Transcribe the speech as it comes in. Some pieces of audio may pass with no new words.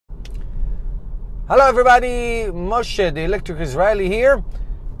Hello everybody, Moshe the Electric Israeli here,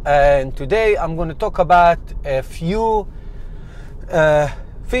 and today I'm going to talk about a few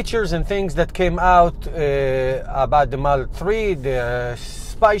features and things that came out about the Model 3, the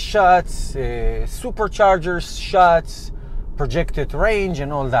spy shots, superchargers shots, projected range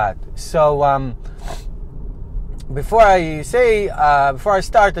and all that. So before I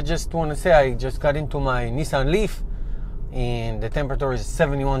start, I just want to say I just got into my Nissan Leaf and the temperature is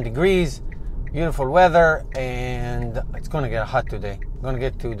 71 degrees. Beautiful weather, and it's going to get hot today. Going to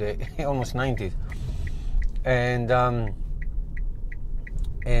get to the almost 90s, and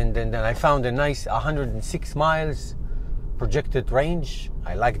then I found a nice 106 miles projected range.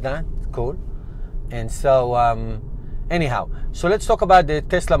 I like that. It's cool. And so anyhow, so let's talk about the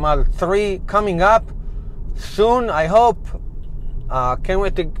Tesla Model 3 coming up soon. I hope.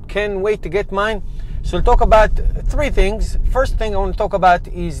 Can't wait to get mine. So we'll talk about three things. First thing I want to talk about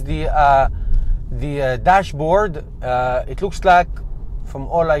is the dashboard. It looks like, from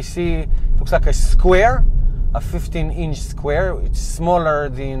all I see, it looks like a square, a 15-inch square. It's smaller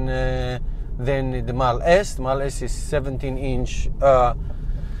than the Model S. The Model S is 17-inch,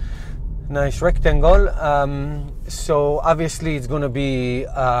 nice rectangle. So obviously it's going to be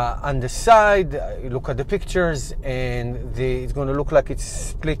on the side. You look at the pictures, and it's going to look like it's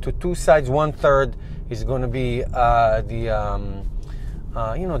split to two sides. 1/3 is going to be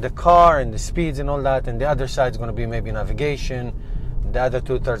the car and the speeds and all that, and the other side is going to be maybe navigation, the other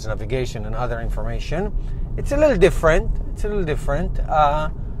 2/3 navigation and other information. It's a little different,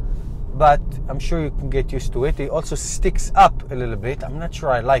 but I'm sure you can get used to it. It also sticks up a little bit. I'm not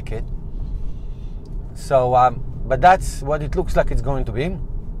sure I like it. So, but that's what it looks like it's going to be.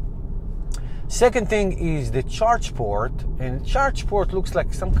 Second thing is the charge port, and the charge port looks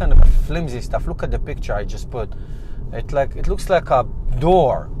like some kind of a flimsy stuff. Look at the picture I just put. It looks like a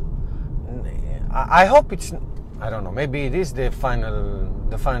door. I hope it's, I don't know, maybe it is the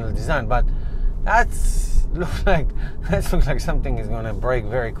final design, but that looks like something is going to break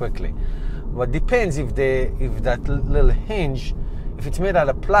very quickly. But depends if that little hinge, if it's made out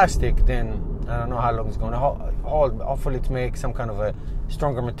of plastic, then I don't know how long it's going to hold. Hopefully it makes some kind of a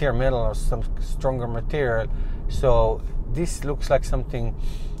stronger material, metal or some stronger material. So this looks like something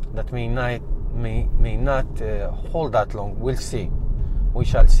that may not hold that long. We'll see. We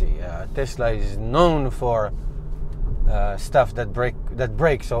shall see. Tesla is known for stuff that break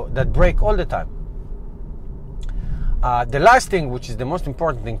all the time. The last thing, which is the most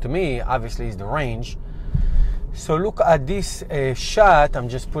important thing to me, obviously, is the range. So look at this shot. I'm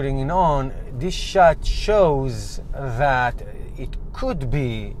just putting it on. This shot shows that it could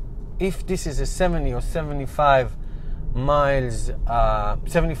be, if this is a 70 or 75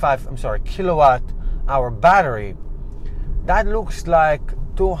 kilowatt hour battery, that looks like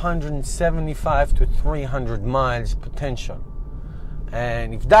 275 to 300 miles potential.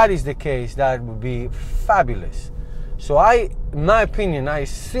 And if that is the case, that would be fabulous. So in my opinion, I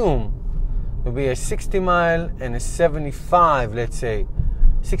assume it will be a 60 mile and a 75, let's say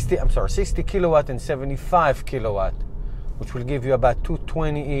 60 kilowatt and 75 kilowatt, which will give you about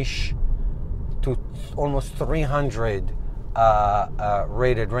 220-ish to almost 300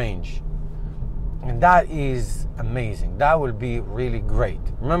 rated range. And that is amazing. That will be really great.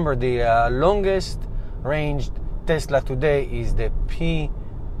 Remember, the longest ranged Tesla today is the the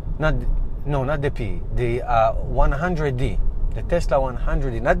 100D. The Tesla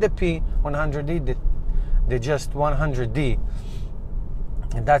 100D, not the P100D, the just 100D.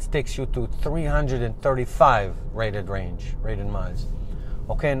 And that takes you to 335 rated miles.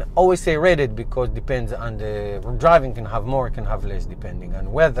 Okay, and always say rated because it depends on the driving. Can have more, can have less, depending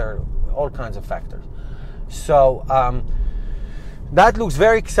on weather, all kinds of factors. So that looks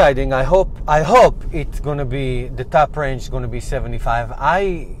very exciting. I hope it's going to be, the top range is going to be 75.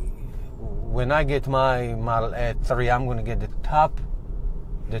 When I get my Model 3, I'm going to get the top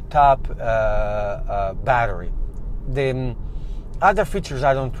battery. The other features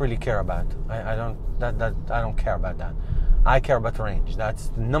I don't really care about. I don't care about that. I care about range. That's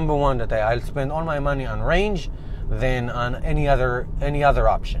the number one, that I'll spend all my money on range than on any other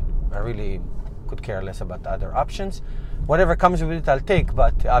option. I really could care less about the other options. Whatever comes with it, I'll take.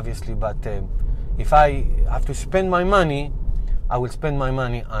 But obviously, if I have to spend my money, I will spend my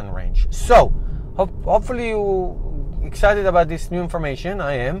money on range. So hopefully you excited about this new information.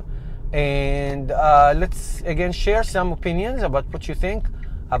 I am. And let's again share some opinions about what you think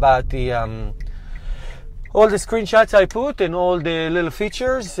about the all the screenshots I put and all the little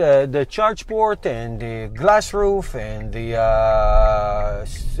features, the charge port and the glass roof and the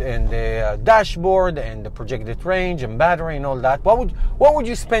dashboard and the projected range and battery and all that. What would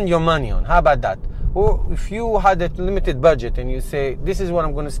you spend your money on? How about that? Or if you had a limited budget and you say, this is what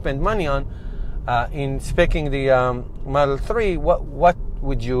I'm going to spend money on in speccing the Model 3, where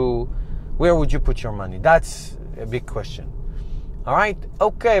would you put your money? That's a big question. All right.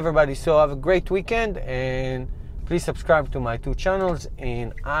 Okay, everybody. So have a great weekend, and please subscribe to my 2 channels,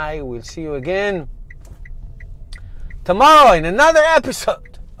 and I will see you again tomorrow in another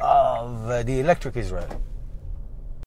episode of The Electric Israel.